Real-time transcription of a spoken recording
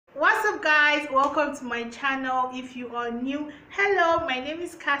Guys, welcome to my channel. If you are new, hello, my name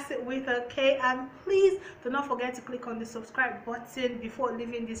is Cassie with a K, and please do not forget to click on the subscribe button before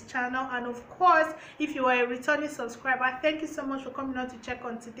leaving this channel. And of course, if you are a returning subscriber, thank you so much for coming on to check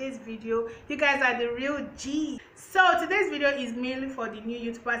on today's video. You guys are the real G. So today's video is mainly for the new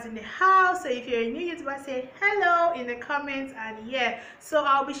YouTubers in the house. So if you're a new YouTuber, say hello in the comments. And yeah, so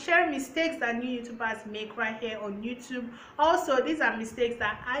I'll be sharing mistakes that new YouTubers make right here on YouTube. Also, these are mistakes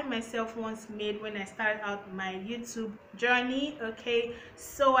that I myself once made when I started out my YouTube journey. Okay,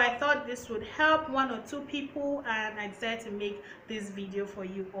 so I thought this would help one or two people, and I decided to make this video for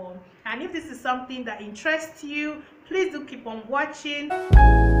you all. And if this is something that interests you, please do keep on watching.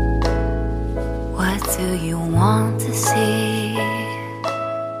 What do you want to see?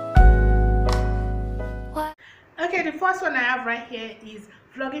 Okay, the first one I have right here is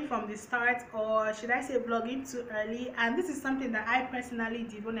vlogging from the start, or should I say vlogging too early. And this is something that I personally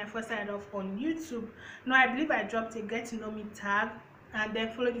did when I first started off on YouTube. Now I believe I dropped a get to know me tag and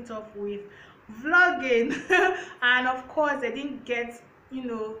then followed it up with vlogging and of course I didn't get, you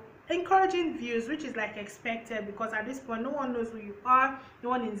know, encouraging views, which is like expected, because at this point no one knows who you are, no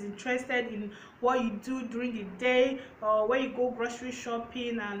one is interested in what you do during the day or where you go grocery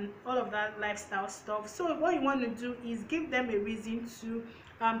shopping and all of that lifestyle stuff. So what you want to do is give them a reason to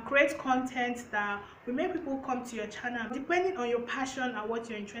create content that will make people come to your channel depending on your passion and what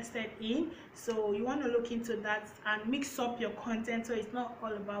you're interested in. So you want to look into that and mix up your content, so it's not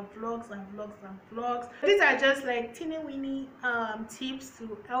all about vlogs and vlogs and vlogs. These are just like teeny weeny tips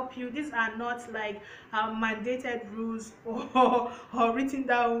to help you. These are not like mandated rules or written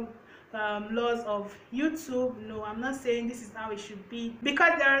down laws of YouTube. No, I'm not saying this is how it should be,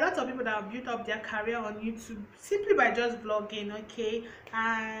 because there are a lot of people that have built up their career on YouTube simply by just vlogging. Okay,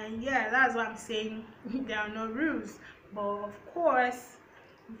 and yeah, that's what I'm saying. There are no rules, but of course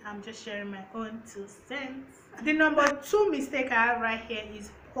I'm just sharing my own 2 cents. The number 2 mistake I have right here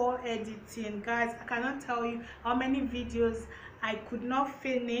is poor editing. Guys, I cannot tell you how many videos I could not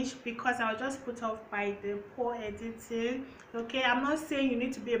finish because I was just put off by the poor editing. Okay, I'm not saying you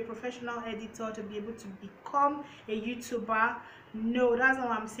need to be a professional editor to be able to become a YouTuber. No, that's not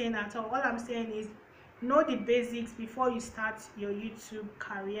what I'm saying at all. All I'm saying is know the basics before you start your YouTube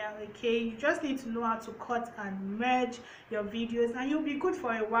career. Okay, you just need to know how to cut and merge your videos, and you'll be good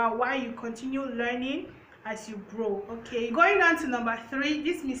for a while you continue learning as you grow. Okay, going on to number 3,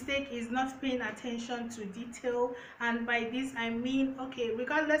 this mistake is not paying attention to detail. And by this I mean, okay,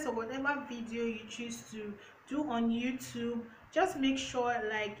 regardless of whatever video you choose to do on YouTube, just make sure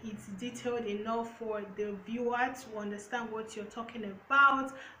like it's detailed enough for the viewer to understand what you're talking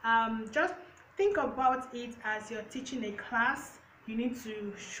about. Just think about it as you're teaching a class. You need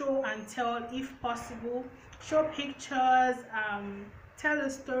to show and tell if possible, show pictures, tell a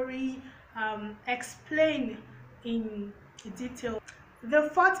story, explain in detail.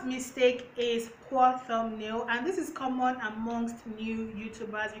 The 4th mistake is poor thumbnail, and this is common amongst new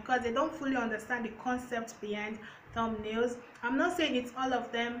YouTubers because they don't fully understand the concept behind thumbnails. I'm not saying it's all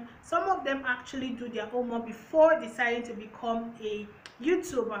of them. Some of them actually do their homework before deciding to become a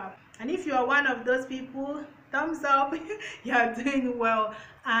YouTuber, and if you are one of those people, thumbs up. You are doing well.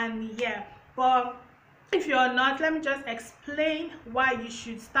 And yeah, but if you're not, let me just explain why you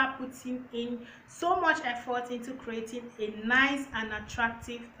should start putting in so much effort into creating a nice and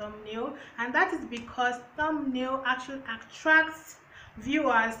attractive thumbnail. And that is because thumbnail actually attracts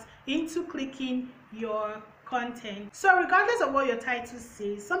viewers into clicking your content. So regardless of what your title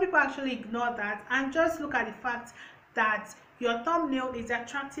says, some people actually ignore that and just look at the fact that your thumbnail is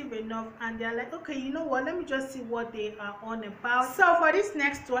attractive enough, and they're like, okay, you know what, let me just see what they are on about. So for this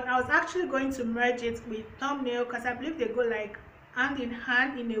next one, I was actually going to merge it with thumbnail because I believe they go like hand in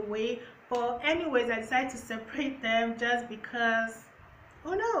hand in a way, but anyways I decided to separate them just because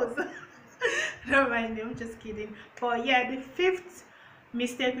who knows. Don't mind me, I'm just kidding. But yeah, the 5th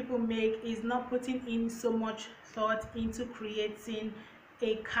mistake people make is not putting in so much thought into creating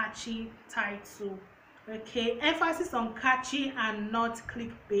a catchy title. Okay, emphasis on catchy and not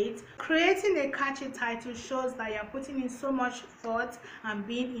clickbait. Creating a catchy title shows that you're putting in so much thought and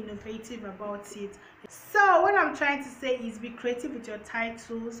being innovative about it. So what I'm trying to say is be creative with your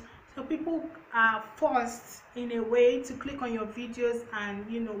titles, so people are forced in a way to click on your videos and,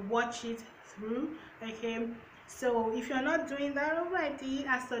 you know, watch it through. Okay, so if you're not doing that already,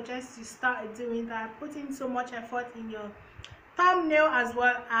 I suggest you start doing that. Put in so much effort in your thumbnail as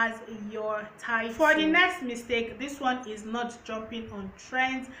well as your title. For the next mistake, this one is not jumping on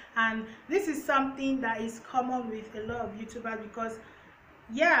trends, and this is something that is common with a lot of YouTubers because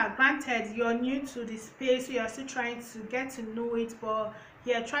yeah, granted, you're new to the space, so you're still trying to get to know it, but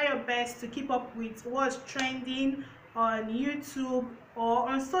yeah, try your best to keep up with what's trending on YouTube or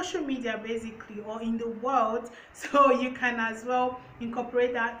on social media basically, or in the world, so you can as well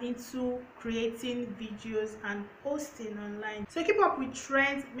incorporate that into creating videos and posting online. So keep up with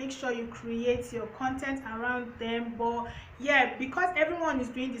trends, make sure you create your content around them. But yeah, because everyone is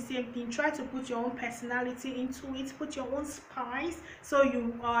doing the same thing, try to put your own personality into it, put your own spice, so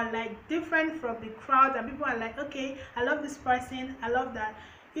you are like different from the crowd and people are like, okay, I love this person, I love that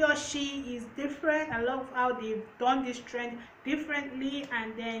he or she is different, I love how they've done this trend differently,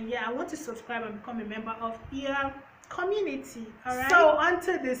 and then yeah, I want to subscribe and become a member of your community. All right, so on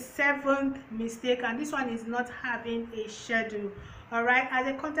to the seventh mistake, and this one is not having a schedule. All right, as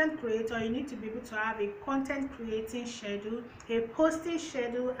a content creator, you need to be able to have a content creating schedule, a posting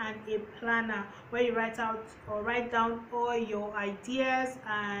schedule, and a planner where you write out or write down all your ideas.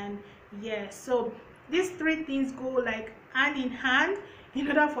 And yeah, so these three things go like hand in hand in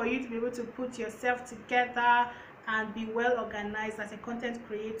order for you to be able to put yourself together and be well organized as a content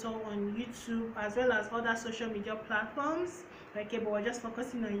creator on YouTube as well as other social media platforms. Okay, but we're just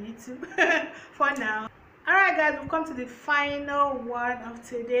focusing on YouTube for now. All right guys, we've come to the final one of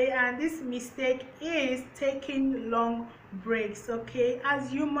today, and this mistake is taking long breaks. Okay, as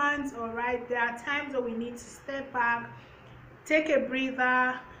humans, all right, there are times that we need to step back, take a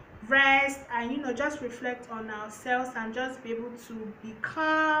breather, rest, and just reflect on ourselves and just be able to be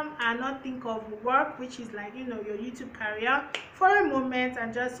calm and not think of work, which is like your YouTube career, for a moment,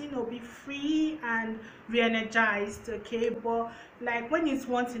 and just be free and re-energized. Okay, but like when it's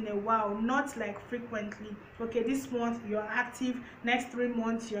once in a while, not like frequently. Okay, this month you're active, next 3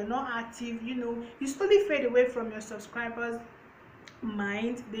 months you're not active, you slowly fade away from your subscribers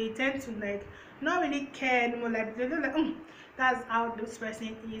mind. They tend to like not really care anymore, like they're like that's how this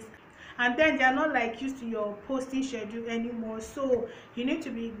person is, and then they are not like used to your posting schedule anymore. So you need to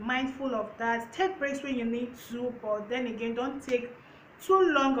be mindful of that. Take breaks when you need to, but then again, don't take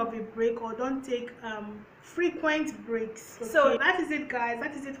too long of a break, or don't take frequent breaks. Okay? So that is it guys,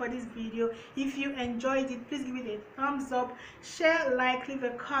 that is it for this video. If you enjoyed it, please give it a thumbs up, share, like, leave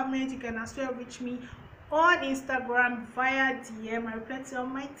a comment. You can as well reach me on Instagram via DM. I reply to all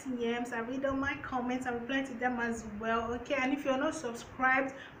my DMs, I read all my comments, I reply to them as well. Okay, and if you're not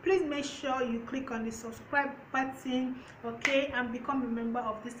subscribed, please make sure you click on the subscribe button, okay, and become a member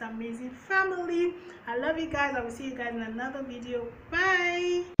of this amazing family. I love you guys. I will see you guys in another video.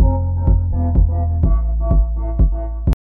 Bye.